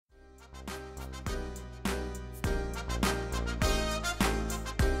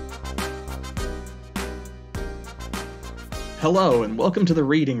Hello, and welcome to The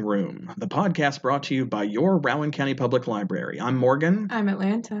Reading Room, the podcast brought to you by your Rowan County Public Library. I'm Morgan. I'm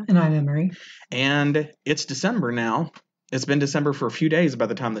Atlanta. And I'm Emery. And it's December now. It's been December for a few days by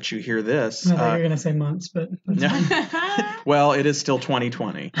the time that you hear this. I thought you were going to say months, but well, it is still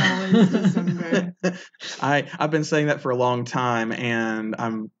 2020. Always December. I've been saying that for a long time, and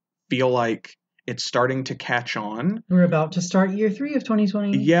I feel like it's starting to catch on. We're about to start year 3 of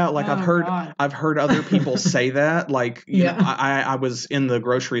 2020. Yeah, like Oh, I've heard other people say that. Like, Yeah. I was in the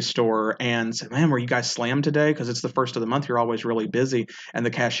grocery store and said, "Man, were you guys slammed today? Because it's the first of the month. You're always really busy." And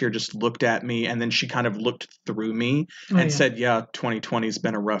the cashier just looked at me, and then she kind of looked through me and said, "Yeah, 2020's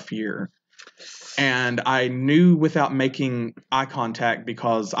been a rough year." And I knew without making eye contact,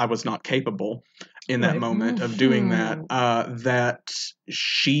 because I was not capable in that moment of doing that, that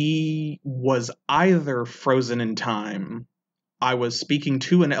she was either frozen in time, I was speaking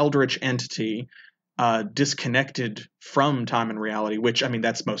to an eldritch entity, disconnected from time and reality, which, I mean,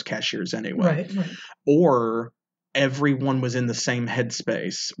 that's most cashiers anyway. Right. Or everyone was in the same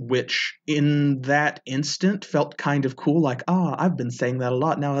headspace, which in that instant felt kind of cool. Like, I've been saying that a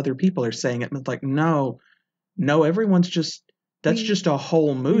lot. Now other people are saying it. And it's like, no, everyone's just... That's just a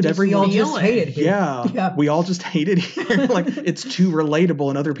whole mood. We all just hate it here. Yeah, we all just hate it here. Like, it's too relatable,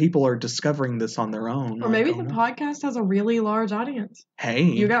 and other people are discovering this on their own. Or maybe the podcast has a really large audience. Hey.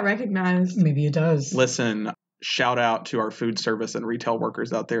 You got recognized. Maybe it does. Listen, shout out to our food service and retail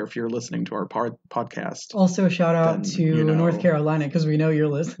workers out there if you're listening to our podcast. Also, shout out to North Carolina, because we know you're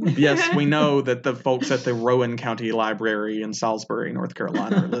listening. Yes, we know that the folks at the Rowan County Library in Salisbury, North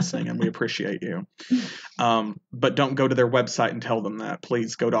Carolina are listening, and we appreciate you. But don't go to their website and tell them that.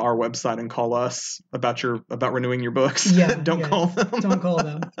 Please go to our website and call us about renewing your books. Yeah, Don't call them. Don't call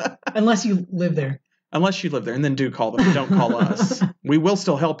them. Unless you live there. Unless you live there, and then do call them. Don't call us. We will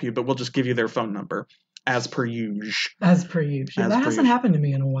still help you, but we'll just give you their phone number. As per usual. That hasn't happened to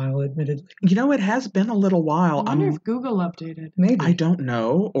me in a while, admittedly. You know, it has been a little while. I wonder if Google updated. Maybe. I don't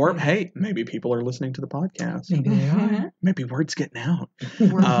know. Or, hey, maybe people are listening to the podcast. Maybe they are. Maybe word's getting out.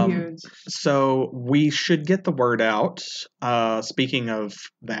 We're huge. So we should get the word out, speaking of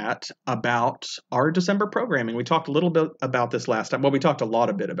that, about our December programming. We talked a little bit about this last time. Well, we talked a lot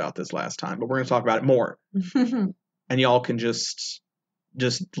of bit about this last time, but we're going to talk about it more. And y'all can just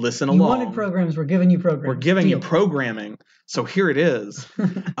listen along. You wanted programs, we're giving you programs. We're giving you programming. So here it is.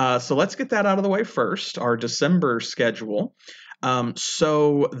 So let's get that out of the way first, our December schedule.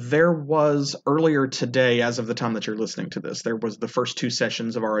 So there was earlier today, as of the time that you're listening to this, there was the first 2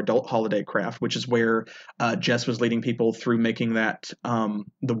 sessions of our adult holiday craft, which is where Jess was leading people through making that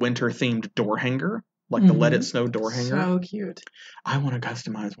the winter themed door hanger, like the Let It Snow door hanger. So cute. I want to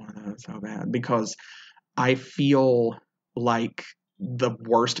customize one of those so bad, because I feel like the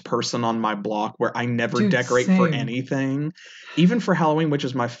worst person on my block, where I never decorate for anything. Even for Halloween, which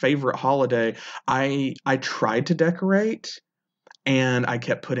is my favorite holiday, I tried to decorate, and I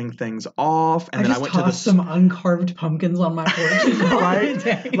kept putting things off, and then I went to some uncarved pumpkins on my porch.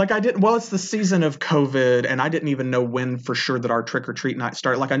 Right? Like, it's the season of COVID, and I didn't even know when for sure that our trick-or-treat night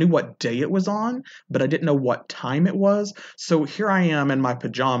started. Like, I knew what day it was on, but I didn't know what time it was. So here I am in my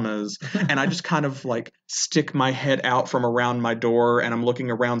pajamas, and I just kind of like stick my head out from around my door, and I'm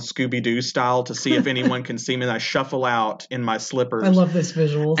looking around Scooby-Doo style to see if anyone can see me, and I shuffle out in my slippers. I love this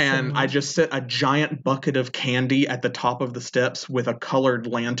visual. And I just set a giant bucket of candy at the top of the steps with a colored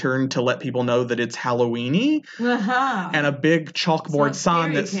lantern to let people know that it's Halloween-y, and a big chalkboard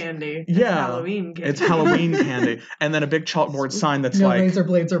sign that's candy. It's Halloween candy. It's Halloween candy, and then a big chalkboard sign that's no like razor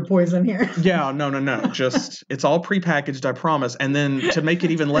blades or poison here. Yeah, no. Just it's all prepackaged, I promise. And then to make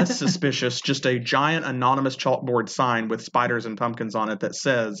it even less suspicious, just a giant anonymous chalkboard sign with spiders and pumpkins on it that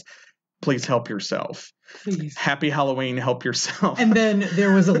says, "Please help yourself. Please. Happy Halloween, help yourself." And then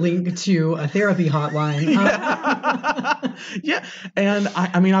there was a link to a therapy hotline. Yeah. And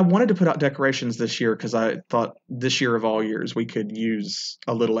I mean, I wanted to put out decorations this year because I thought this year of all years we could use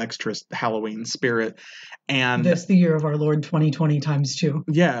a little extra Halloween spirit. And that's the year of our Lord 2020 times 2.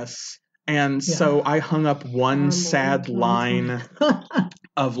 Yes. And so I hung up one sad line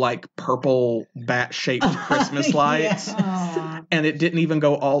of like purple bat-shaped Christmas lights. And it didn't even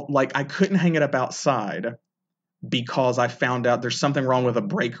go all, like, I couldn't hang it up outside because I found out there's something wrong with a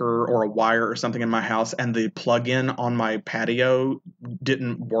breaker or a wire or something in my house, and the plug-in on my patio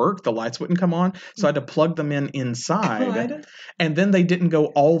didn't work. The lights wouldn't come on. So I had to plug them in inside. And then they didn't go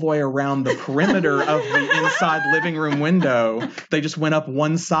all the way around the perimeter of the inside living room window. They just went up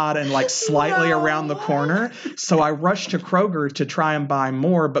one side and like slightly around the corner. So I rushed to Kroger to try and buy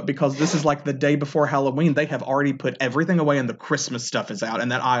more, but because this is like the day before Halloween, they have already put everything away and the Christmas stuff is out,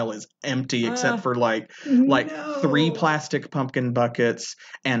 and that aisle is empty except for like 3 plastic pumpkin buckets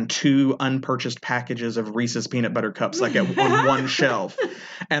and 2 unpurchased packages of Reese's peanut butter cups, like on one shelf.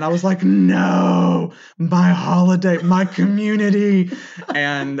 And I was like, no, my holiday, my community.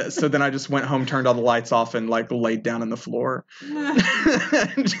 And so then I just went home, turned all the lights off, and like laid down on the floor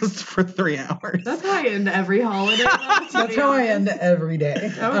just for 3 hours. That's how I end every holiday. That's how I end every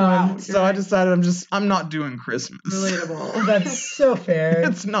day. Oh, wow. So I decided I'm not doing Christmas. Relatable. That's so fair.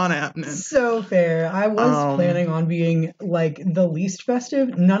 It's not happening. So fair. I was planning on being like the least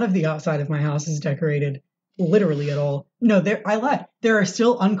festive. None of the outside of my house is decorated literally at all. No, I lied. There are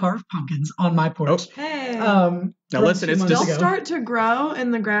still uncarved pumpkins on my porch. Oh. Hey. Now listen, it's They'll just start to grow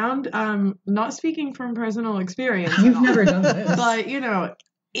in the ground. Not speaking from personal experience. You've never done this. But,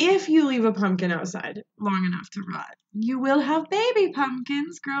 if you leave a pumpkin outside long enough to rot, you will have baby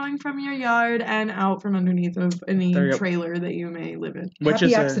pumpkins growing from your yard and out from underneath of any trailer that you may live in.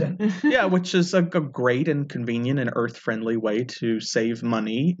 Happy accident. Which is a great and convenient and earth-friendly way to save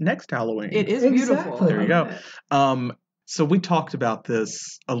money next Halloween. It is beautiful. Exactly. There you go. So we talked about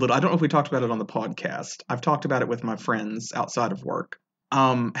this a little. I don't know if we talked about it on the podcast. I've talked about it with my friends outside of work.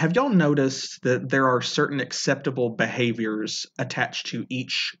 Have y'all noticed that there are certain acceptable behaviors attached to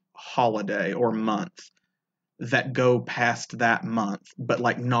each holiday or month that go past that month, but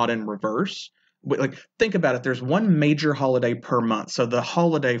like not in reverse? Like, think about it. There's one major holiday per month. So the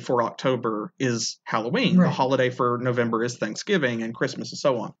holiday for October is Halloween. Right. The holiday for November is Thanksgiving and Christmas and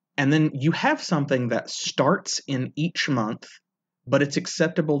so on. And then you have something that starts in each month, but it's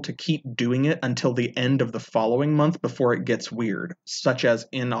acceptable to keep doing it until the end of the following month before it gets weird. Such as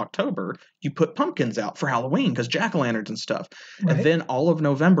in October, you put pumpkins out for Halloween because jack-o'-lanterns and stuff. Right. And then all of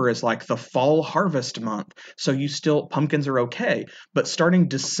November is like the fall harvest month. So pumpkins are okay. But starting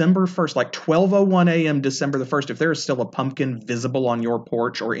December 1st, like 12:01 a.m. December the 1st, if there is still a pumpkin visible on your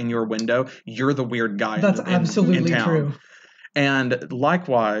porch or in your window, you're the weird guy That's absolutely in town. true. And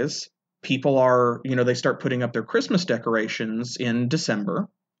likewise, people are, they start putting up their Christmas decorations in December,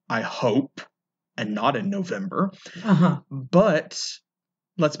 I hope, and not in November. Uh-huh. But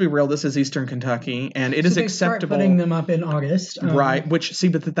let's be real, this is Eastern Kentucky, and it is acceptable. Start putting them up in August. Right, but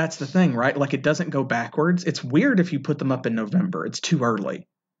that's the thing, right? Like, it doesn't go backwards. It's weird if you put them up in November. It's too early.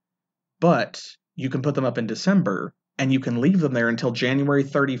 But you can put them up in December, and you can leave them there until January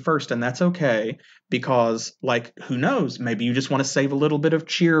 31st, and that's okay, because, like, who knows? Maybe you just want to save a little bit of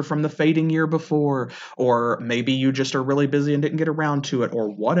cheer from the fading year before, or maybe you just are really busy and didn't get around to it, or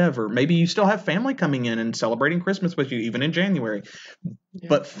whatever. Maybe you still have family coming in and celebrating Christmas with you, even in January. Yeah.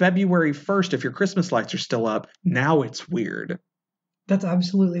 But February 1st, if your Christmas lights are still up, now it's weird. That's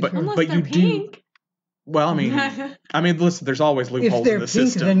absolutely true. Unless but they're you pink. do. Well, I mean, listen, there's always loopholes in the system.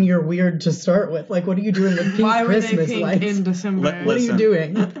 If they're pink, then you're weird to start with. Like, what are you doing with pink Why Christmas were they pink lights? in December? What are you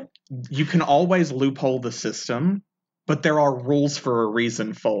doing? You can always loophole the system, but there are rules for a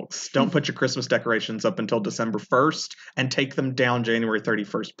reason, folks. Don't put your Christmas decorations up until December 1st and take them down January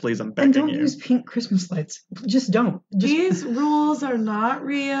 31st. Please, I'm begging you. And don't use pink Christmas lights. Just don't. These rules are not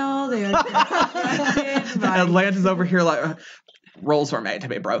real. They are constructed by... Atlanta's over here like, rules were made to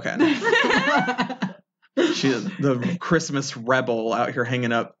be broken. She's the Christmas rebel out here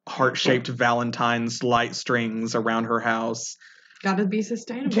hanging up heart-shaped Valentine's light strings around her house. Gotta be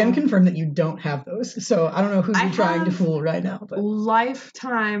sustainable. Can confirm that you don't have those, so I don't know who you're trying to fool right now. But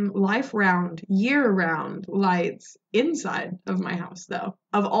life-round, year-round lights inside of my house, though,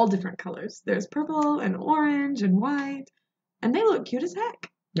 of all different colors. There's purple and orange and white, and they look cute as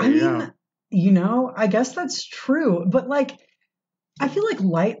heck. I mean, I guess that's true, but like, I feel like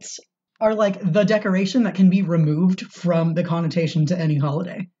lights are like the decoration that can be removed from the connotation to any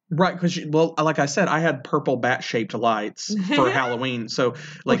holiday. Right, because, like I said, I had purple bat-shaped lights for Halloween, so,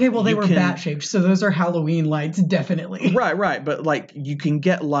 like... Okay, well, they were bat-shaped, so those are Halloween lights, definitely. Right, but, like, you can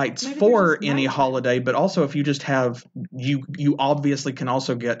get lights for any holiday, but also if you just have... You obviously can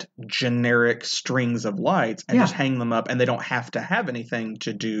also get generic strings of lights and just hang them up, and they don't have to have anything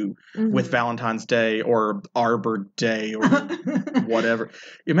to do with Valentine's Day or Arbor Day or whatever.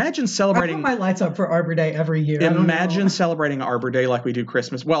 Imagine celebrating... I put my lights up for Arbor Day every year. Imagine celebrating Arbor Day like we do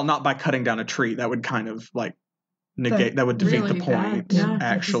Christmas. Well, not by cutting down a tree. That would kind of like negate. That would defeat really the point. Bad. Yeah.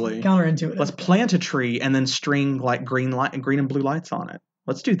 Actually, counterintuitive. Let's plant a tree and then string like green and blue lights on it.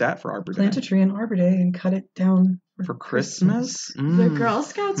 Let's do that for Arbor Day. Plant a tree on Arbor Day and cut it down For Christmas? The Girl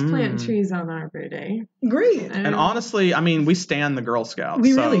Scouts plant trees on Arbor Day. Great. And honestly, I mean, we stand the Girl Scouts.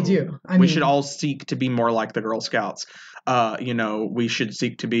 We really do. We should all seek to be more like the Girl Scouts. We should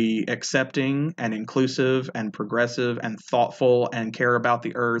seek to be accepting and inclusive and progressive and thoughtful and care about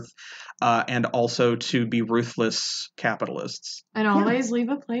the earth, and also to be ruthless capitalists. And always leave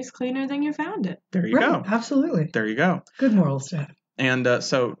a place cleaner than you found it. There you go. Absolutely. There you go. Good moral stuff. And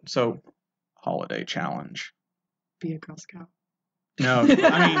so holiday challenge. Be a Girl Scout. No,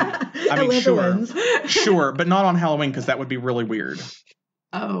 I mean, sure, sure, but not on Halloween because that would be really weird.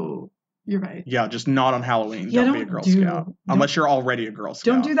 Oh, you're right. Yeah, just not on Halloween. Yeah, don't be a Girl Scout unless you're already a Girl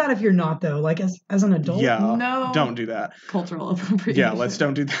Scout. Don't do that if you're not though. Like as an adult. Yeah, no, don't do that. Cultural appropriation. Yeah, let's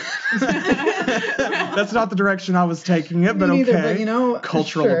don't do that. That's not the direction I was taking it, but Me neither, okay. But,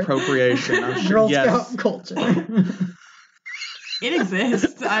 cultural appropriation. I'm sure. Girl Scout culture. It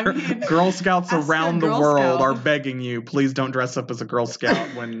exists. I mean, Girl Scouts around the world are begging you, please don't dress up as a Girl Scout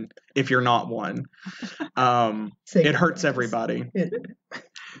if you're not one. It hurts everybody.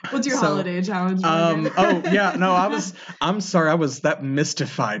 What's your holiday challenge? I'm sorry, that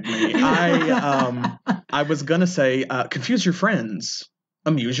mystified me. I was gonna say, confuse your friends,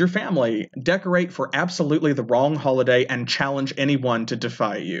 amuse your family, decorate for absolutely the wrong holiday, and challenge anyone to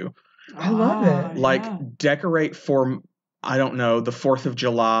defy you. I love it. Decorate for, I don't know, the 4th of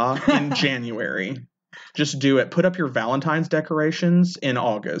July in January. Just do it. Put up your Valentine's decorations in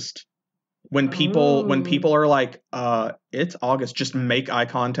August. When people are like, it's August, just make eye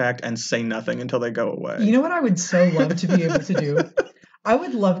contact and say nothing until they go away. You know what I would so love to be able to do? I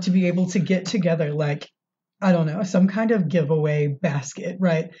would love to be able to get together, like, I don't know, some kind of giveaway basket,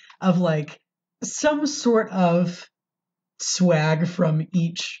 right? Of like some sort of swag from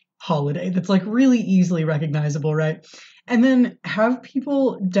each holiday that's like really easily recognizable, right? And then have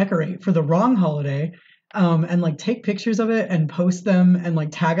people decorate for the wrong holiday, and like take pictures of it and post them and like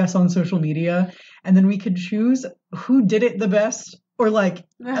tag us on social media, and then we could choose who did it the best or like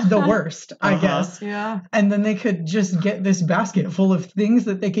the worst, I guess. Yeah. And then they could just get this basket full of things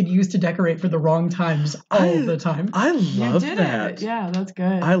that they could use to decorate for the wrong times all the time. I love that. Yeah, that's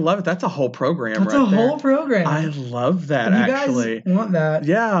good. I love it. That's a whole program. That's a whole program. I love that. If you guys want that?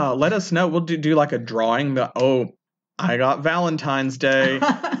 Yeah, let us know. We'll do like a drawing. I got Valentine's Day.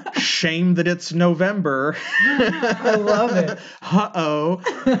 Shame that it's November. I love it. Uh-oh.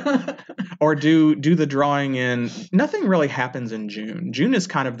 Or do the drawing in... Nothing really happens in June. June is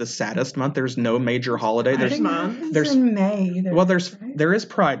kind of the saddest month. There's no major holiday. There's in May. There is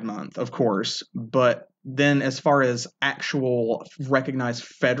Pride Month, of course, but then as far as actual recognized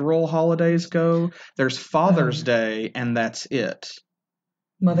federal holidays go, there's Father's Day, and that's it.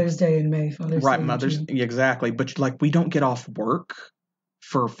 Mother's Day in May, Father's Day. Exactly. But like we don't get off work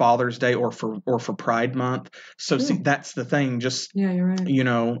for Father's Day or for Pride Month. So see, that's the thing. Just you're right.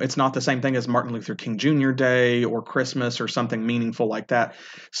 It's not the same thing as Martin Luther King Jr. Day or Christmas or something meaningful like that.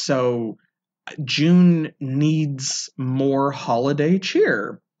 So June needs more holiday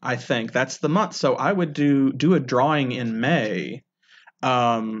cheer. I think that's the month. So I would do a drawing in May,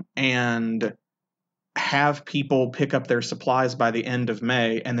 and have people pick up their supplies by the end of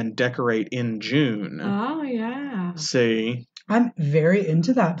May and then decorate in June. Oh, yeah. See? I'm very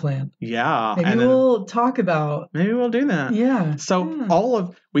into that plan. Yeah. Maybe we'll talk about... Maybe we'll do that. Yeah.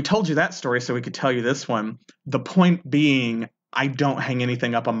 So we told you that story so we could tell you this one. The point being, I don't hang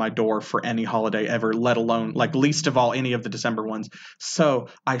anything up on my door for any holiday ever, let alone, like, least of all, any of the December ones. So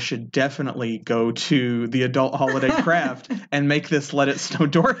I should definitely go to the adult holiday craft and make this Let It Snow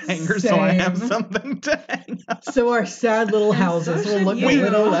door hanger so I have something to hang up. So our sad little houses will look a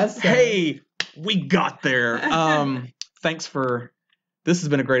little less sad. Hey, we got there. This has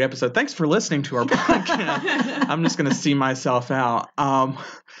been a great episode. Thanks for listening to our podcast. I'm just going to see myself out.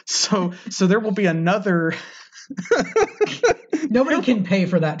 So there will be another... Nobody can pay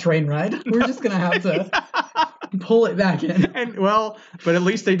for that train ride. We're just gonna have to pull it back in. But at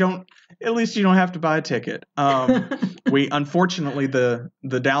least you don't have to buy a ticket. Unfortunately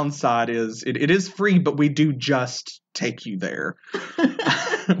the downside is it is free, but we do just take you there,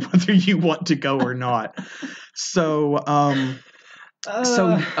 whether you want to go or not. So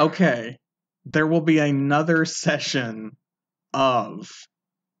okay, there will be another session of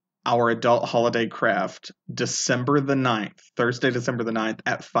our adult holiday craft, December the 9th, Thursday, December the 9th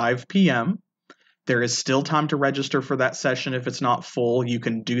at 5 p.m. There is still time to register for that session. If it's not full, you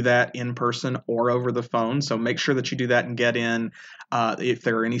can do that in person or over the phone. So make sure that you do that and get in. If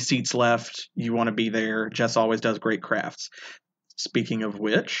there are any seats left, you want to be there. Jess always does great crafts. Speaking of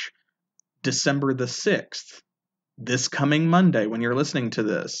which, December the 6th, this coming Monday when you're listening to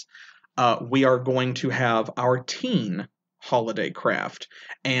this, we are going to have our teen holiday craft.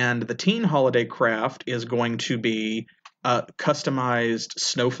 And the teen holiday craft is going to be customized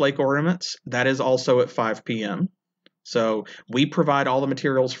snowflake ornaments. That is also at 5 p.m. So we provide all the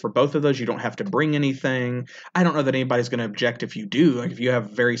materials for both of those. You don't have to bring anything. I don't know that anybody's going to object if you do. Like if you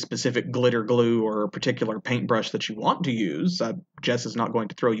have very specific glitter glue or a particular paintbrush that you want to use, Jess is not going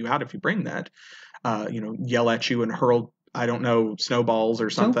to throw you out if you bring that. Yell at you and hurl, I don't know, snowballs or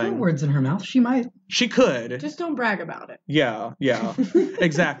something. Don't put words in her mouth. She might. She could. Just don't brag about it. Yeah,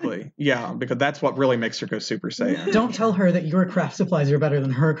 exactly. Yeah, because that's what really makes her go Super Saiyan. Don't tell her that your craft supplies are better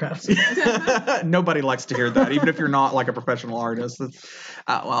than her craft supplies. Nobody likes to hear that, even if you're not like a professional artist.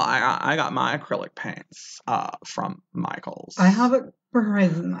 I got my acrylic paints from Michael's. I have a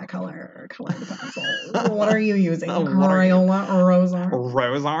Horizon colored pencils. What are you using? Crayola or rose art?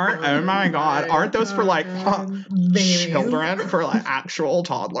 Rose art? Oh my god. Aren't those for like children? For like actual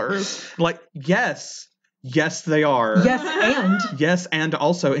toddlers? Like, yes. Yes, they are. Yes, and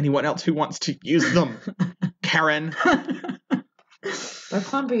also anyone else who wants to use them. Karen. They're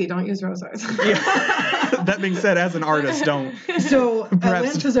clumpy. Don't use rose arts. Yeah. That being said, as an artist, don't. So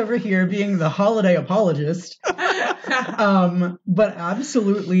Atlanta's over here being the holiday apologist, but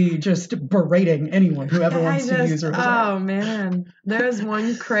absolutely just berating anyone who ever wants to use rose art. Oh man, there's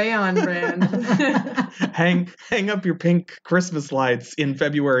one crayon brand. Hang up your pink Christmas lights in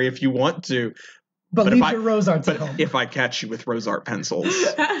February if you want to. But leave your rose arts at home. If I catch you with rose art pencils,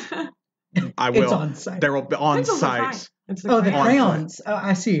 I will. It's on site. There will be on site. The crayons. Oh,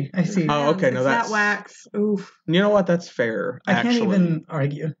 I see. Oh, okay. No, that's that wax. Oof. You know what? That's fair. I can't even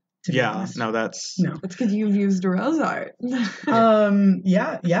argue. No, that's because you've used rose art.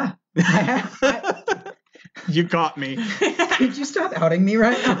 Yeah. You got me. Could you stop outing me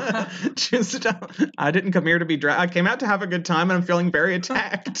right now? I didn't come here to be I came out to have a good time, and I'm feeling very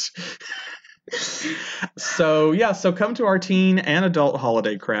attacked. So come to our teen and adult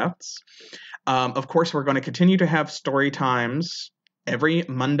holiday crafts. Of course, we're going to continue to have story times every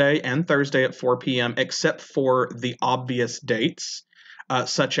Monday and Thursday at 4 p.m., except for the obvious dates,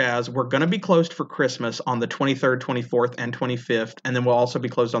 such as we're going to be closed for Christmas on the 23rd, 24th, and 25th, and then we'll also be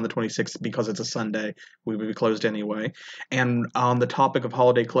closed on the 26th because it's a Sunday. We will be closed anyway. And on the topic of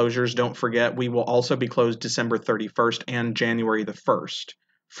holiday closures, don't forget, we will also be closed December 31st and January the 1st.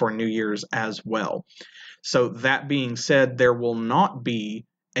 For New Year's as well. So that being said, there will not be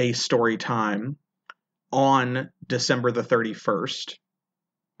a story time on December the 31st.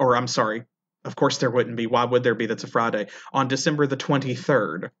 Or I'm sorry, of course there wouldn't be. Why would there be? That's a Friday. On December the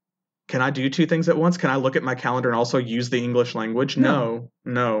 23rd. Can I do two things at once? Can I look at my calendar and also use the English language? No.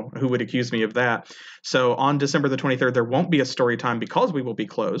 Who would accuse me of that? So on December the 23rd, there won't be a story time because we will be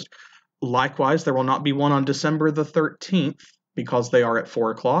closed. Likewise, there will not be one on December the 13th. Because they are at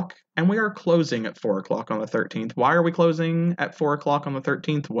 4 o'clock, and we are closing at 4 o'clock on the 13th. Why are we closing at 4 o'clock on the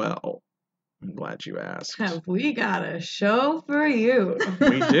 13th? Well, I'm glad you asked. Have we got a show for you?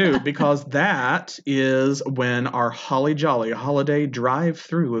 We do, because that is when our Holly Jolly Holiday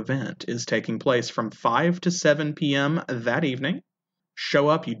Drive-Thru event is taking place from 5 to 7 p.m. that evening. Show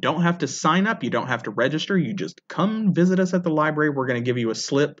up. You don't have to sign up. You don't have to register. You just come visit us at the library. We're going to give you a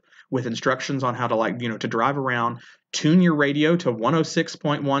slip with instructions on how to to drive around. Tune your radio to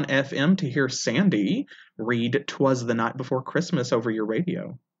 106.1 FM to hear Sandy read "'Twas the Night Before Christmas" over your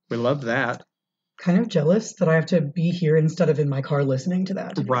radio. We love that. Kind of jealous that I have to be here instead of in my car listening to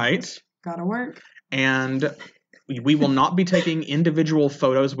that. Right. Gotta work. And we will not be taking individual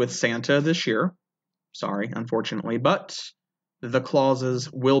photos with Santa this year. Sorry, unfortunately. But the Clauses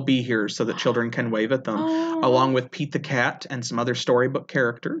will be here so that children can wave at them, along with Pete the Cat and some other storybook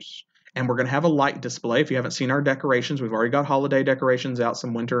characters. And we're going to have a light display. If you haven't seen our decorations, we've already got holiday decorations out,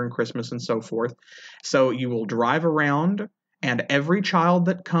 some winter and Christmas and so forth. So you will drive around, and every child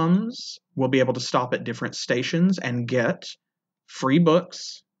that comes will be able to stop at different stations and get free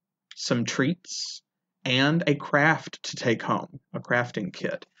books, some treats, and a craft to take home, a crafting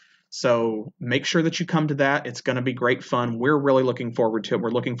kit. So make sure that you come to that. It's going to be great fun. We're really looking forward to it.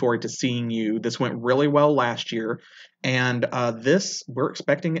 We're looking forward to seeing you. This went really well last year. And we're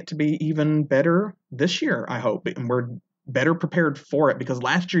expecting it to be even better this year, I hope. And we're better prepared for it because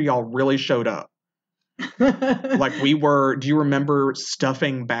last year y'all really showed up. Do you remember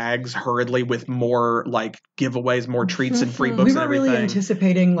stuffing bags hurriedly with more giveaways, more treats and free books and everything? We were really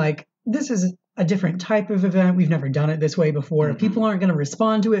anticipating this is a different type of event. We've never done it this way before. Mm-hmm. People aren't going to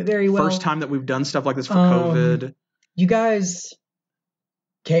respond to it very well. First time that we've done stuff like this for COVID. You guys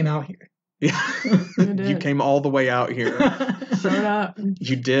came out here. Yeah, you came all the way out here. Showed up.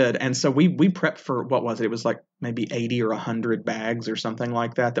 You did. And so we prepped for, what was it? It was maybe 80 or 100 bags or something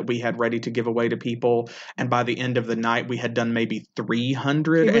like that we had ready to give away to people. And by the end of the night, we had done maybe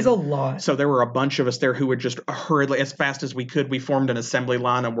 300. It was a lot. So there were a bunch of us there who would just hurriedly, as fast as we could, we formed an assembly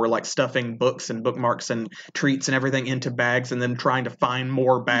line and were like stuffing books and bookmarks and treats and everything into bags and then trying to find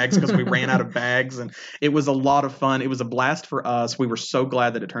more bags because we ran out of bags. And it was a lot of fun. It was a blast for us. We were so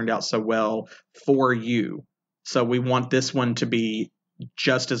glad that it turned out so well for you. So we want this one to be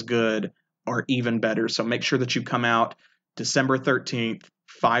just as good or even better. So make sure that you come out December 13th,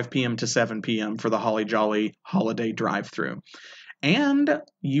 5 p.m. to 7 p.m. for the Holly Jolly Holiday Drive-Thru. And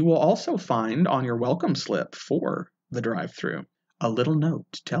you will also find on your welcome slip for the drive-thru a little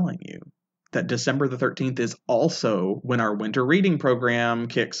note telling you that December the 13th is also when our winter reading program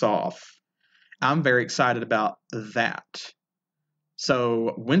kicks off. I'm very excited about that.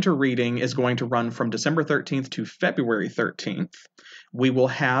 So winter reading is going to run from December 13th to February 13th. We will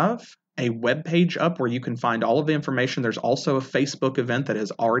have a webpage up where you can find all of the information. There's also a Facebook event that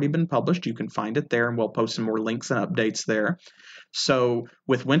has already been published. You can find it there, and we'll post some more links and updates there. So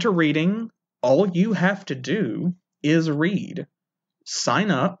with winter reading, all you have to do is read. Sign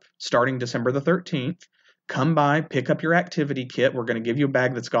up starting December the 13th. Come by, pick up your activity kit. We're going to give you a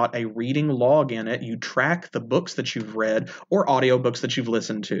bag that's got a reading log in it. You track the books that you've read or audiobooks that you've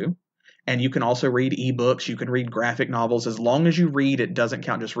listened to. And you can also read ebooks. You can read graphic novels. As long as you read, it doesn't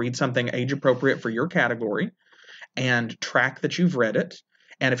count. Just read something age appropriate for your category and track that you've read it.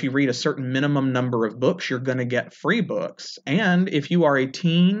 And if you read a certain minimum number of books, you're going to get free books. And if you are a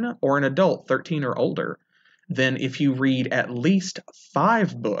teen or an adult, 13 or older, then if you read at least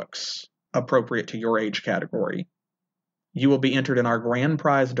 5 books appropriate to your age category, you will be entered in our grand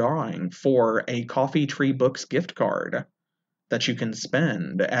prize drawing for a Coffee Tree Books gift card that you can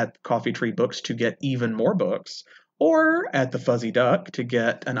spend at Coffee Tree Books to get even more books, or at the Fuzzy Duck to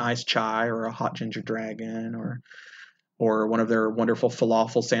get an iced chai or a hot ginger dragon or one of their wonderful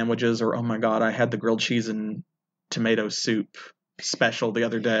falafel sandwiches, or oh my god, I had the grilled cheese and tomato soup special the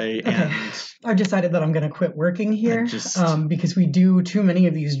other day. Okay. And I've decided that I'm going to quit working here because we do too many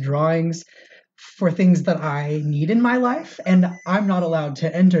of these drawings for things that I need in my life, and I'm not allowed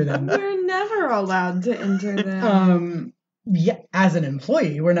to enter them. We're never allowed to enter them. Yeah, as an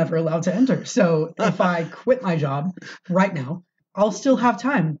employee, we're never allowed to enter. So if I quit my job right now, I'll still have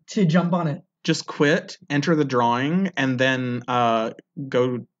time to jump on it. Just quit, enter the drawing, and then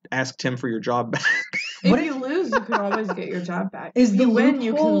go ask Tim for your job back. If you lose, you can always get your job back. Is if you win,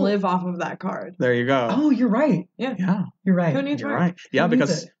 you can loophole- live off of that card. There you go. Oh, you're right. Yeah. You're right. Who needs You're work? right. Yeah, Who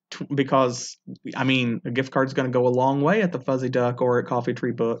needs because I mean, a gift card's going to go a long way at the Fuzzy Duck or at Coffee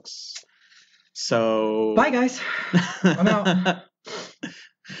Tree Books. So Bye, guys. I'm out.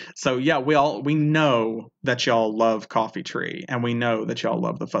 So yeah, we know that y'all love Coffee Tree, and we know that y'all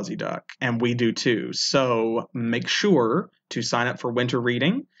love the Fuzzy Duck, and we do too. So make sure to sign up for winter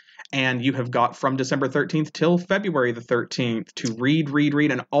reading, and you have got from December 13th till February the 13th to read,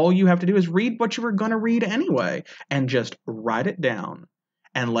 and all you have to do is read what you were going to read anyway, and just write it down.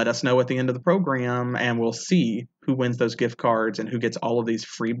 And let us know at the end of the program, and we'll see who wins those gift cards and who gets all of these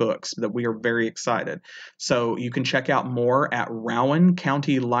free books. That we are very excited. So you can check out more at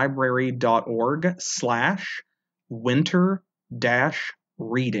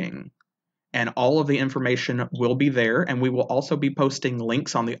rowancountylibrary.org/winter-reading. And all of the information will be there, and we will also be posting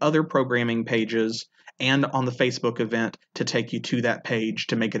links on the other programming pages and on the Facebook event to take you to that page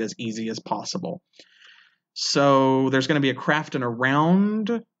to make it as easy as possible. So there's going to be a craft and a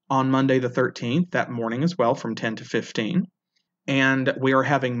round on Monday the 13th, that morning as well, from 10 to 15. And we are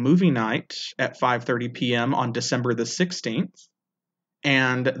having movie night at 5:30 p.m. on December the 16th.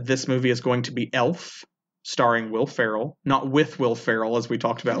 And this movie is going to be Elf, starring Will Ferrell. Not with Will Ferrell, as we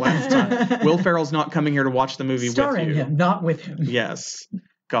talked about last time. Will Ferrell's not coming here to watch the movie Starring with you. him, not with him. Yes.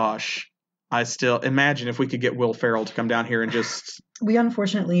 Gosh. I still imagine if we could get Will Ferrell to come down here and just... We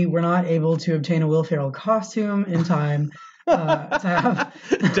unfortunately were not able to obtain a Will Ferrell costume in time to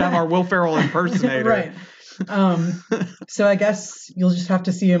have our Will Ferrell impersonator. Right. So I guess you'll just have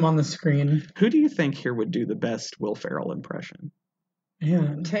to see him on the screen. Who do you think here would do the best Will Ferrell impression?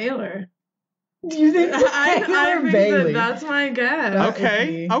 Yeah. Taylor. Do you think I think Bailey? that's my guess.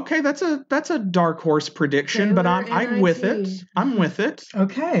 Okay, that's a dark horse prediction, but I'm with it. I'm with it.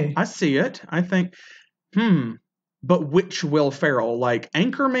 Okay. I see it. I think, but which Will Ferrell? Like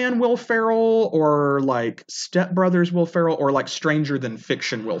Anchorman Will Ferrell, or like Step Brothers Will Ferrell, or like Stranger Than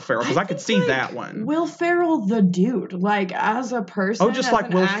Fiction Will Ferrell? Because I could see that one. Will Ferrell, the dude, like as a person. Oh, just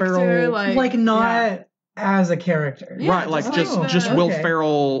like Will actor, Ferrell, like not. Yeah. as a character. Yeah, right, like just Will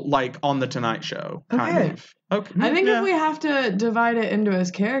Ferrell, like on the Tonight Show, kind of. Okay. I think if we have to divide it into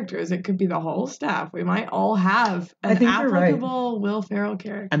his characters, it could be the whole staff. We might all have an applicable Will Ferrell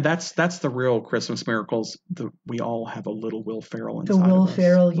character. And that's the real Christmas miracles. We all have a little Will Ferrell inside the Will of us.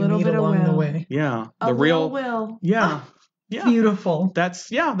 Ferrell you meet along the way. Yeah, the real Will. Yeah. Yeah. Beautiful. That's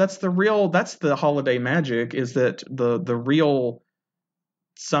the holiday magic, is that the real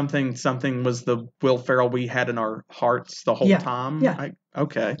something was the Will Ferrell we had in our hearts the whole time. Yeah.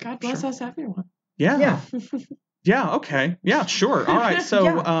 Okay. God bless us, everyone. Yeah. Yeah. Yeah, okay. Yeah, sure. All right. So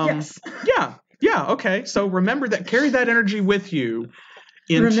yes. Yeah, okay. So remember that, carry that energy with you.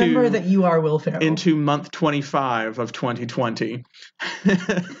 Remember that you are Will Ferrell. Into month 25 of 2020.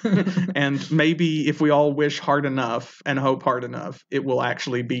 And maybe if we all wish hard enough and hope hard enough, it will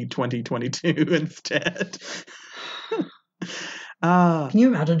actually be 2022 instead. Can you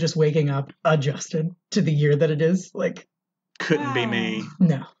imagine just waking up adjusted to the year that it is? Like, couldn't be me.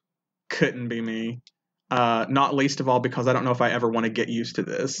 No. Couldn't be me. Not least of all because I don't know if I ever want to get used to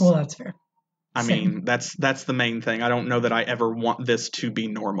this. Well, that's fair. I mean, that's the main thing. I don't know that I ever want this to be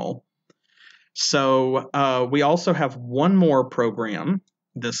normal. So we also have one more program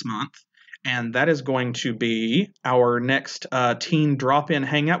this month, and that is going to be our next teen drop-in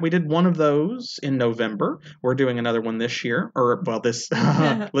hangout. We did one of those in November. We're doing another one this year.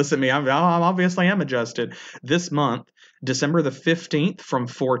 Listen to me, I'm obviously adjusted. This month, December the 15th from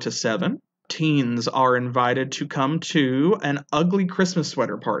 4 to 7, teens are invited to come to an ugly Christmas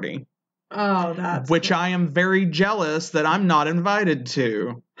sweater party. Oh, that's which cool. I am very jealous that I'm not invited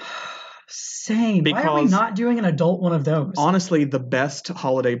to. Same. Why are we not doing an adult one of those? Honestly, the best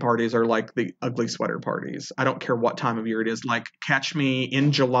holiday parties are like the ugly sweater parties. I don't care what time of year it is. Like, catch me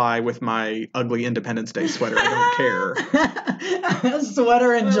in July with my ugly Independence Day sweater. I don't care.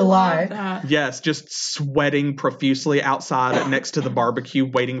 Sweater in July. Yes, just sweating profusely outside next to the barbecue,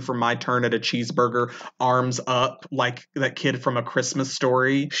 waiting for my turn at a cheeseburger, arms up like that kid from A Christmas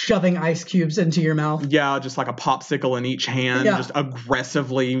Story. Shoving ice cubes into your mouth. Yeah, just like a popsicle in each hand, just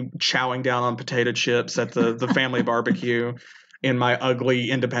aggressively chowing down on potato chips at the family barbecue in my ugly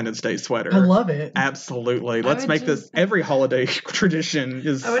Independence Day sweater. I love it. Absolutely. Let's make this every holiday tradition.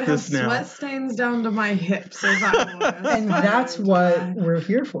 I would have sweat stains down to my hips if I was. And that's what we're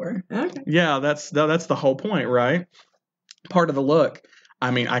here for. Okay. Yeah, that's the whole point, right? Part of the look. I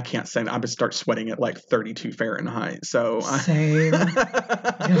mean, I can't say that. I would start sweating at like 32 Fahrenheit. So same.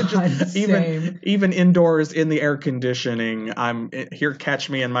 Same. Even indoors in the air conditioning, I'm here. Catch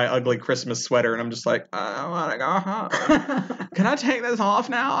me in my ugly Christmas sweater, and I'm just like, I want to go home. Can I take this off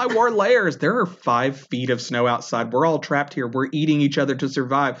now? I wore layers. There are 5 feet of snow outside. We're all trapped here. We're eating each other to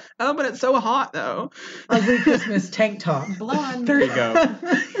survive. Oh, but it's so hot though. Ugly Christmas tank top. Blonde. There you go.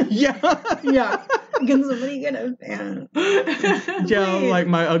 Yeah. Can somebody get a fan? Yeah, like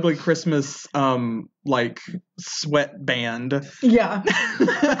my ugly Christmas like sweatband. Yeah.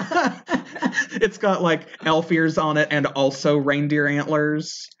 It's got like elf ears on it and also reindeer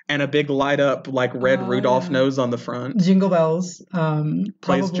antlers and a big light up like red Rudolph nose on the front. Jingle bells. Plays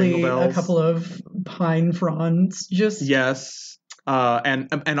probably jingle bells. A couple of pine fronds. Just yes.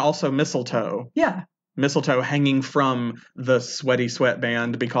 And also mistletoe. Yeah. Mistletoe hanging from the sweaty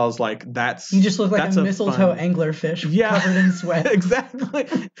sweatband because like that's you just look like a mistletoe anglerfish covered in sweat.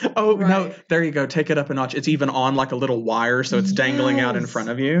 Exactly. Oh no, there you go. Take it up a notch. It's even on like a little wire, so it's dangling out in front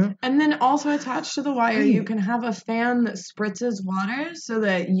of you. And then also attached to the wire, you can have a fan that spritzes water so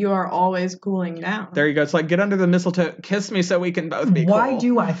that you are always cooling down. There you go. It's like, get under the mistletoe, kiss me so we can both be Why cool.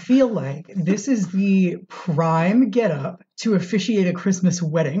 do I feel like this is the prime getup to officiate a Christmas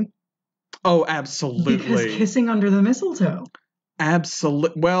wedding? Oh, absolutely. Because kissing under the mistletoe.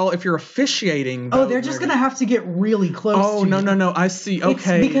 Absolutely. Well, if you're officiating... Though, they're just going to have to get really close to you. No. I see.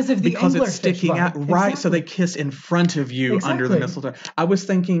 Okay. It's because of the because it's sticking out. Right, exactly. So they kiss in front of you under the mistletoe. I was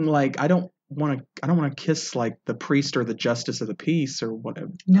thinking, like, I don't want to kiss, like, the priest or the justice of the peace or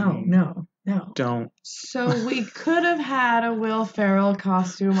whatever. No. Don't. So we could have had a Will Ferrell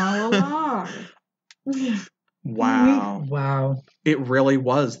costume all along. Wow. It really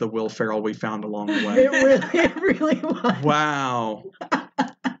was the Will Ferrell we found along the way. It really was. Wow.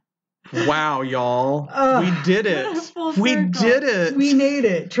 Wow, y'all. We did it. We did it. We made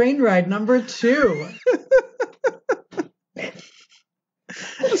it. Train ride number 2.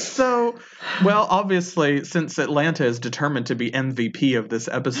 So, well, obviously, since Atlanta is determined to be MVP of this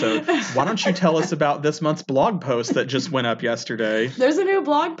episode, why don't you tell us about this month's blog post that just went up yesterday? There's a new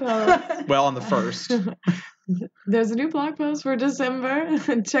blog post. Well, on the 1st. There's a new blog post for December.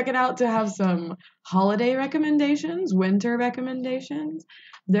 Check it out to have some holiday recommendations, winter recommendations.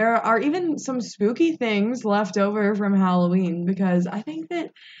 There are even some spooky things left over from Halloween because I think that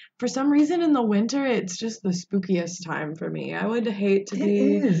for some reason in the winter it's just the spookiest time for me. I would hate to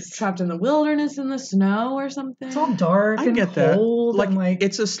be trapped in the wilderness in the snow or something. It's all dark and cold. Like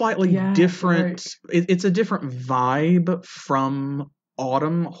it's a slightly different. It's a different vibe from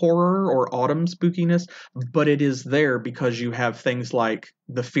autumn horror or autumn spookiness, but it is there because you have things like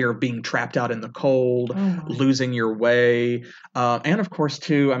the fear of being trapped out in the cold, losing your way, and of course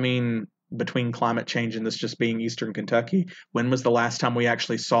too, I mean, between climate change and this just being Eastern Kentucky, when was the last time we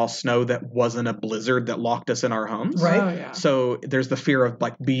actually saw snow that wasn't a blizzard that locked us in our homes? Right. Oh, yeah. So there's the fear of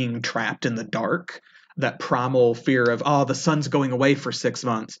like being trapped in the dark, that primal fear of, oh, the sun's going away for 6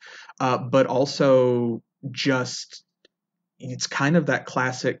 months, but also just it's kind of that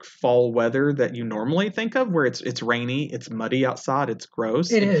classic fall weather that you normally think of, where it's rainy, it's muddy outside, it's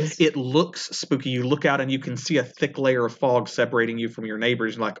gross. It is. It looks spooky. You look out and you can see a thick layer of fog separating you from your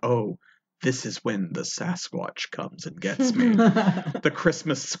neighbors. You're like, oh, this is when the Sasquatch comes and gets me. The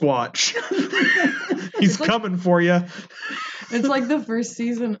Christmas Squatch. He's coming for you. It's like the first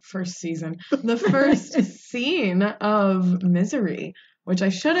scene of Misery, which I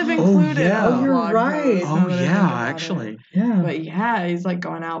should have included. Oh, you're right. Oh, yeah, actually. Yeah. But yeah, he's like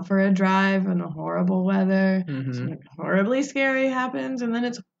going out for a drive in the horrible weather. Mm-hmm. Something horribly scary happens, and then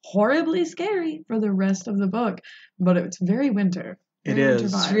it's horribly scary for the rest of the book. But it's very winter. It is.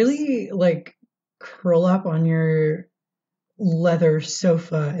 It's really like curl up on your leather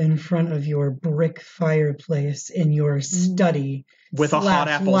sofa in front of your brick fireplace in your study. With a hot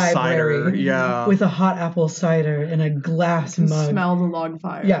apple cider. Yeah. With a hot apple cider in a glass mug. Smell the log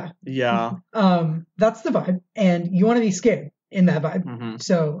fire. Yeah. Yeah. That's the vibe. And you want to be scared in that vibe. Mm-hmm.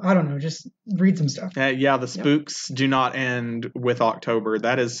 So, I don't know, just read some stuff. Yeah, the spooks do not end with October.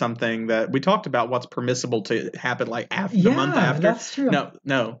 That is something that we talked about, what's permissible to happen like after the month after. That's true.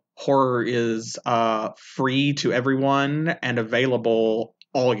 No. Horror is free to everyone and available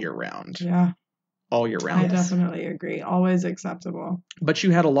all year round. Yeah. All year round. I definitely agree. Always acceptable. But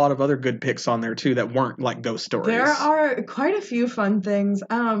you had a lot of other good picks on there too that weren't like ghost stories. There are quite a few fun things.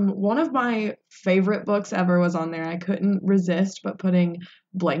 One of my favorite books ever was on there. I couldn't resist but putting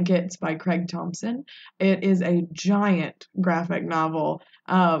Blankets by Craig Thompson. It is a giant graphic novel.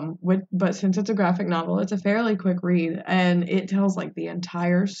 But since it's a graphic novel, it's a fairly quick read, and it tells like the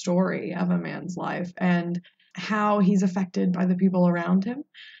entire story of a man's life and how he's affected by the people around him.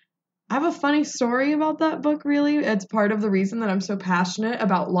 I have a funny story about that book, really. It's part of the reason that I'm so passionate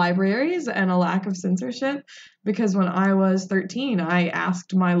about libraries and a lack of censorship, because when I was 13, I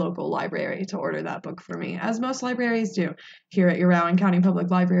asked my local library to order that book for me, as most libraries do. Here at your Rowan County Public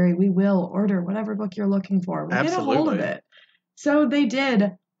Library, we will order whatever book you're looking for. We'll get a hold of it. So they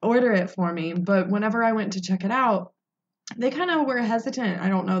did order it for me, but whenever I went to check it out, they kind of were hesitant. I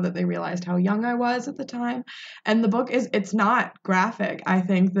don't know that they realized how young I was at the time. And the book it's not graphic. I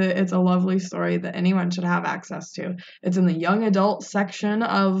think that it's a lovely story that anyone should have access to. It's in the young adult section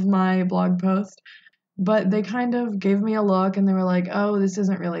of my blog post. But they kind of gave me a look and they were like, oh, this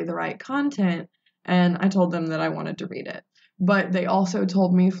isn't really the right content. And I told them that I wanted to read it. But they also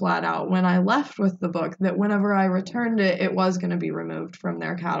told me flat out when I left with the book that whenever I returned it, it was going to be removed from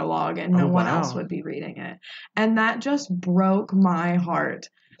their catalog and no one else would be reading it. And that just broke my heart.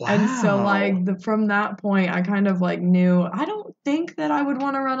 Wow. And so, like, from that point, I kind of, like, knew, I don't think that I would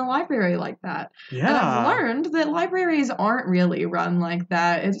want to run a library like that. Yeah. And I've learned that libraries aren't really run like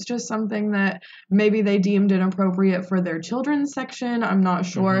that. It's just something that maybe they deemed inappropriate for their children's section. I'm not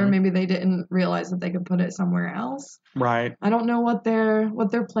sure. Mm-hmm. Maybe they didn't realize that they could put it somewhere else. Right. I don't know what their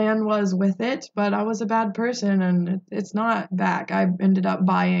plan was with it, but I was a bad person, and it's not back. I ended up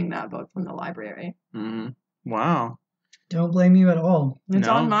buying that book from the library. Mm-hmm. Wow. Don't blame you at all. It's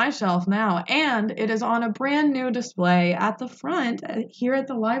on my shelf now, and it is on a brand new display at the front here at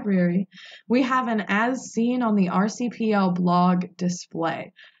the library. We have an As Seen on the RCPL blog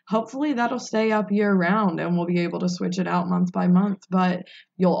display. Hopefully that'll stay up year round, and we'll be able to switch it out month by month, but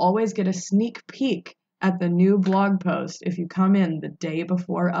you'll always get a sneak peek at the new blog post if you come in the day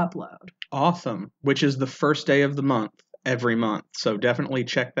before upload. Awesome, which is the first day of the month. Every month. So definitely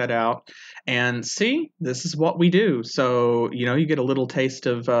check that out and see, this is what we do. So, you get a little taste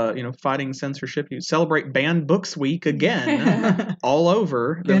of, fighting censorship. You celebrate Banned Books Week again, all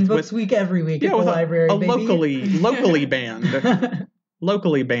over. Banned Books Week every week at the library, baby. Locally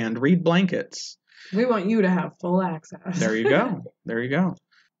banned. Read Blankets. We want you to have full access. There you go.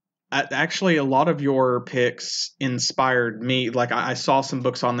 Actually, a lot of your picks inspired me. Like, I saw some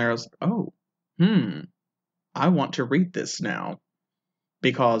books on there. I was like, I want to read this now,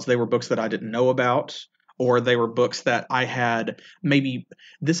 because they were books that I didn't know about, or they were books that I had maybe.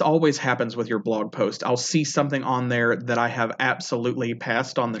 This always happens with your blog post. I'll see something on there that I have absolutely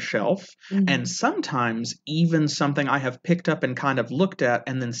passed on the shelf, and sometimes even something I have picked up and kind of looked at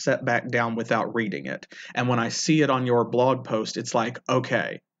and then set back down without reading it. And when I see it on your blog post, it's like,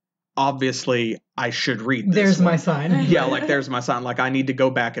 okay, obviously I should read this. There's my sign. Yeah, like there's my sign. Like I need to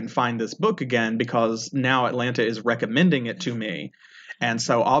go back and find this book again because now Atlanta is recommending it to me. And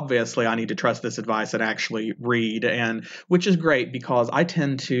so obviously I need to trust this advice and actually read, and which is great because I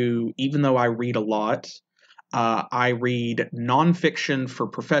tend to, even though I read a lot, I read nonfiction for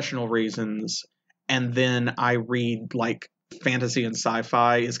professional reasons, and then I read like fantasy and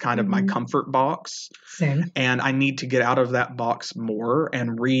sci-fi is kind of my comfort box. Same. And I need to get out of that box more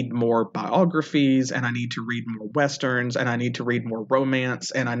and read more biographies, and I need to read more westerns, and I need to read more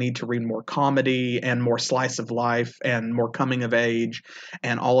romance, and I need to read more comedy and more slice of life and more coming of age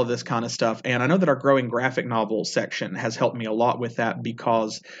and all of this kind of stuff. And I know that our growing graphic novel section has helped me a lot with that,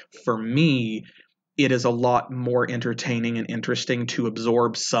 because for me, it is a lot more entertaining and interesting to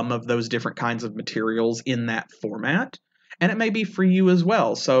absorb some of those different kinds of materials in that format. And it may be for you as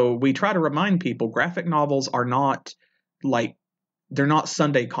well. So we try to remind people graphic novels are not like, they're not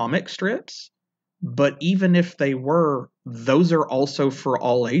Sunday comic strips. But even if they were, those are also for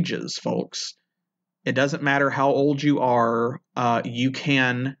all ages, folks. It doesn't matter how old you are. You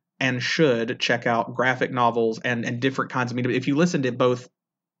can and should check out graphic novels and different kinds of media. If you listen to both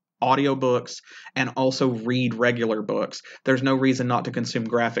audiobooks and also read regular books, there's no reason not to consume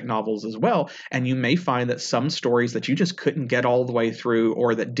graphic novels as well. And you may find that some stories that you just couldn't get all the way through,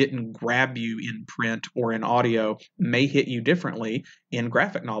 or that didn't grab you in print or in audio, may hit you differently in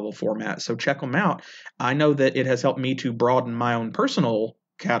graphic novel format. So check them out. I know that it has helped me to broaden my own personal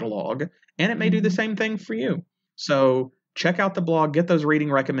catalog, and it may do the same thing for you. So check out the blog, get those reading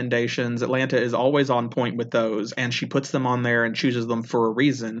recommendations. Atlanta is always on point with those, and she puts them on there and chooses them for a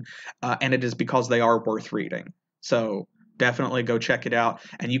reason, and it is because they are worth reading. So definitely go check it out.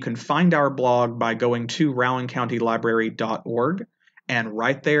 And you can find our blog by going to rowancountylibrary.org, and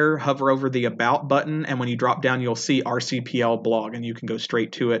right there, hover over the About button, and when you drop down, you'll see RCPL blog, and you can go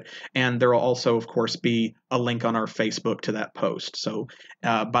straight to it. And there will also, of course, be a link on our Facebook to that post. So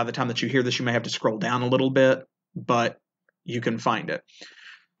by the time that you hear this, you may have to scroll down a little bit, but you can find it.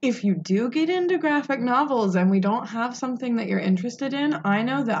 If you do get into graphic novels and we don't have something that you're interested in, I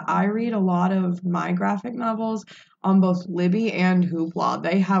know that I read a lot of my graphic novels on both Libby and Hoopla.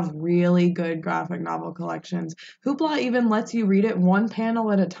 They have really good graphic novel collections. Hoopla even lets you read it one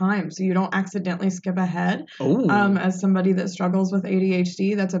panel at a time, so you don't accidentally skip ahead. As somebody that struggles with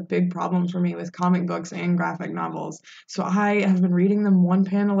ADHD, that's a big problem for me with comic books and graphic novels. So I have been reading them one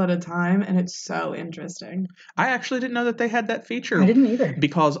panel at a time, and it's so interesting. I actually didn't know that they had that feature. I didn't either.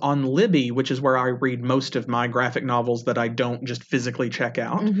 Because on Libby, which is where I read most of my graphic novels that I don't just physically check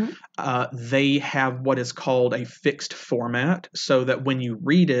out, they have what is called a fixed format, so that when you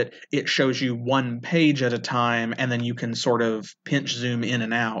read it, it shows you one page at a time, and then you can sort of pinch zoom in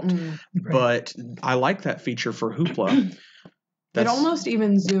and out. But I like that feature for Hoopla. It almost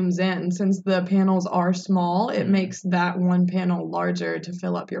even zooms in. Since the panels are small, it makes that one panel larger to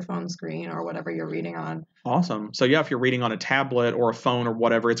fill up your phone screen or whatever you're reading on. Awesome. So yeah, if you're reading on a tablet or a phone or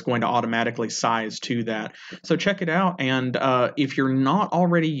whatever, it's going to automatically size to that. So check it out. And if you're not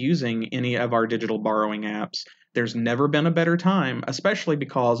already using any of our digital borrowing apps, there's never been a better time, especially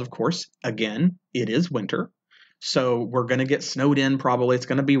because, of course, again, it is winter. So we're going to get snowed in probably. It's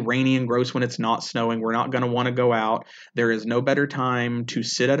going to be rainy and gross when it's not snowing. We're not going to want to go out. There is no better time to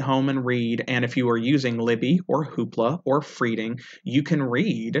sit at home and read. And if you are using Libby or Hoopla or Freeding, you can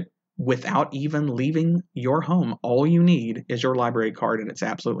read without even leaving your home. All you need is your library card, and it's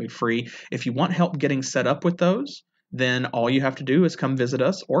absolutely free. If you want help getting set up with those, then all you have to do is come visit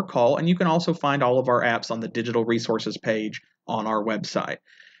us or call, and you can also find all of our apps on the digital resources page on our website.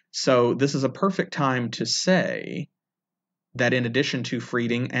 So this is a perfect time to say that in addition to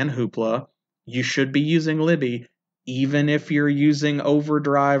Freeding and Hoopla, you should be using Libby, even if you're using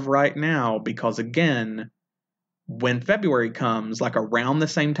Overdrive right now, because again, when February comes, like around the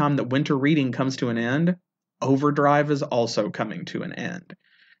same time that winter reading comes to an end, Overdrive is also coming to an end.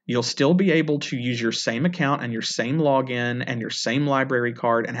 You'll still be able to use your same account and your same login and your same library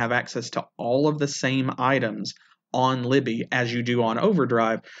card and have access to all of the same items on Libby as you do on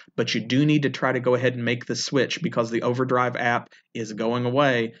Overdrive, but you do need to try to go ahead and make the switch because the Overdrive app is going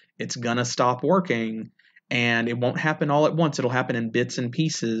away. It's going to stop working, And it won't happen all at once. It'll happen in bits and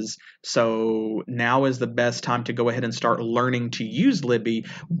pieces. So now is the best time to go ahead and start learning to use Libby,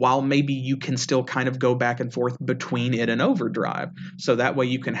 while maybe you can still kind of go back and forth between it and Overdrive. So that way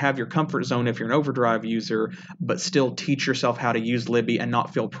you can have your comfort zone if you're an Overdrive user, but still teach yourself how to use Libby and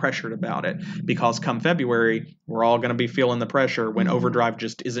not feel pressured about it. Because come February, we're all going to be feeling the pressure when Overdrive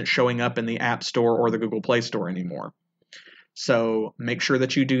just isn't showing up in the App Store or the Google Play Store anymore. So make sure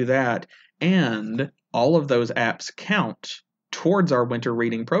that you do that. And all of those apps count towards our winter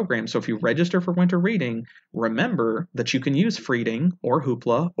reading program. So if you register for winter reading, remember that you can use Freeding or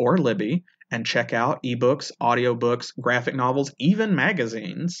Hoopla or Libby and check out ebooks, audiobooks, graphic novels, even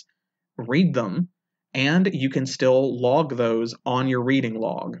magazines. Read them, and you can still log those on your reading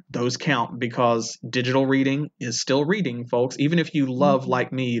log. Those count because digital reading is still reading, folks. Even if you love,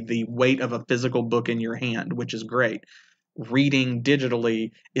 like me, the weight of a physical book in your hand, which is great, reading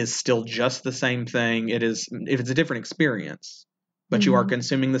digitally is still just the same thing. It's a different experience, but you are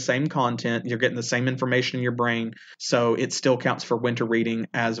consuming the same content. You're getting the same information in your brain. So it still counts for winter reading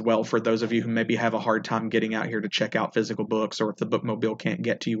as well for those of you who maybe have a hard time getting out here to check out physical books, or if the bookmobile can't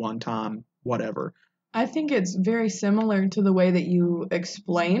get to you on time, whatever. I think it's very similar to the way that you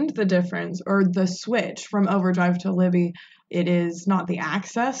explained the difference or the switch from Overdrive to Libby. It is not the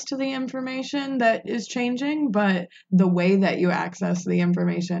access to the information that is changing, but the way that you access the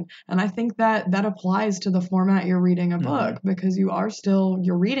information. And I think that applies to the format you're reading a book, because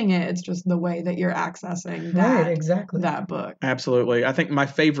you're reading it. It's just the way that you're accessing that book. Absolutely. I think my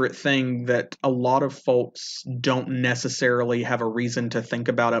favorite thing that a lot of folks don't necessarily have a reason to think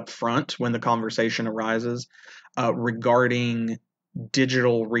about up front when the conversation arises regarding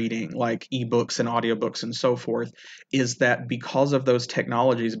digital reading, like ebooks and audiobooks and so forth, is that because of those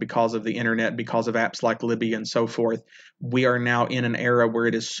technologies, because of the internet, because of apps like Libby and so forth, we are now in an era where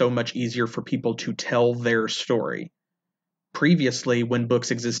it is so much easier for people to tell their story. Previously, when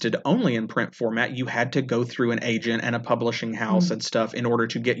books existed only in print format, you had to go through an agent and a publishing house and stuff in order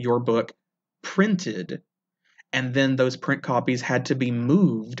to get your book printed. And then those print copies had to be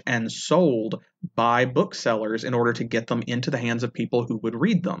moved and sold by booksellers in order to get them into the hands of people who would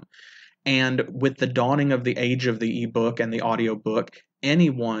read them. And with the dawning of the age of the ebook and the audiobook,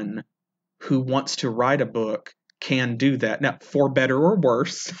 anyone who wants to write a book can do that. Now, for better or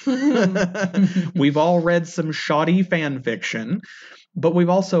worse, we've all read some shoddy fan fiction, but we've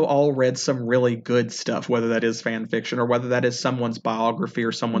also all read some really good stuff, whether that is fan fiction or whether that is someone's biography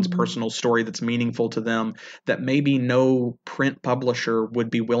or someone's personal story that's meaningful to them that maybe no print publisher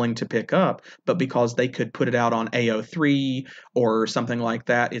would be willing to pick up, but because they could put it out on AO3 or something like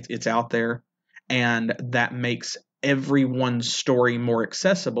that, it's out there. And that makes everyone's story more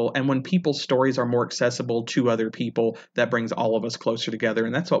accessible. And when people's stories are more accessible to other people, that brings all of us closer together.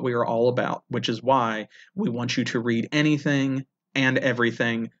 And that's what we are all about, which is why we want you to read anything and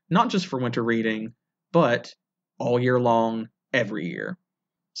everything, not just for winter reading, but all year long, every year.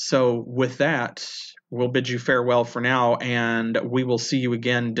 So with that, we'll bid you farewell for now, and we will see you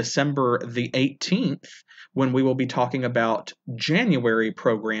again December the 18th, when we will be talking about January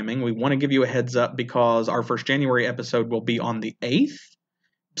programming. We want to give you a heads up because our first January episode will be on the 8th.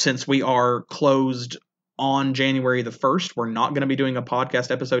 Since we are closed on January the 1st, we're not going to be doing a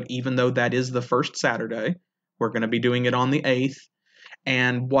podcast episode, even though that is the first Saturday. We're going to be doing it on the 8th.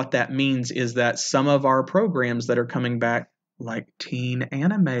 And what that means is that some of our programs that are coming back, like Teen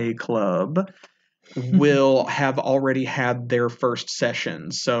Anime Club, will have already had their first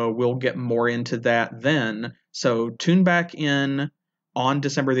session. So we'll get more into that then. So tune back in on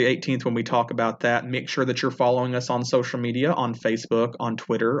December the 18th when we talk about that. Make sure that you're following us on social media, on Facebook, on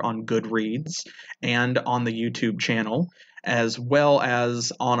Twitter, on Goodreads, and on the YouTube channel, as well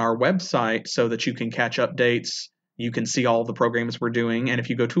as on our website so that you can catch updates. You can see all the programs we're doing. And if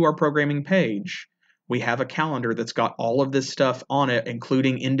you go to our programming page, we have a calendar that's got all of this stuff on it,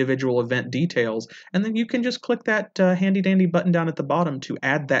 including individual event details. And then you can just click that handy-dandy button down at the bottom to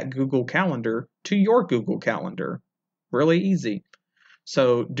add that Google Calendar to your Google Calendar. Really easy.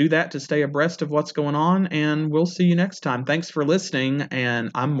 So do that to stay abreast of what's going on, and we'll see you next time. Thanks for listening,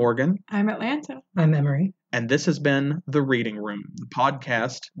 and I'm Morgan. I'm Atlanta. I'm Emery. And this has been The Reading Room, the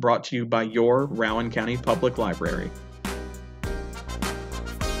podcast brought to you by your Rowan County Public Library.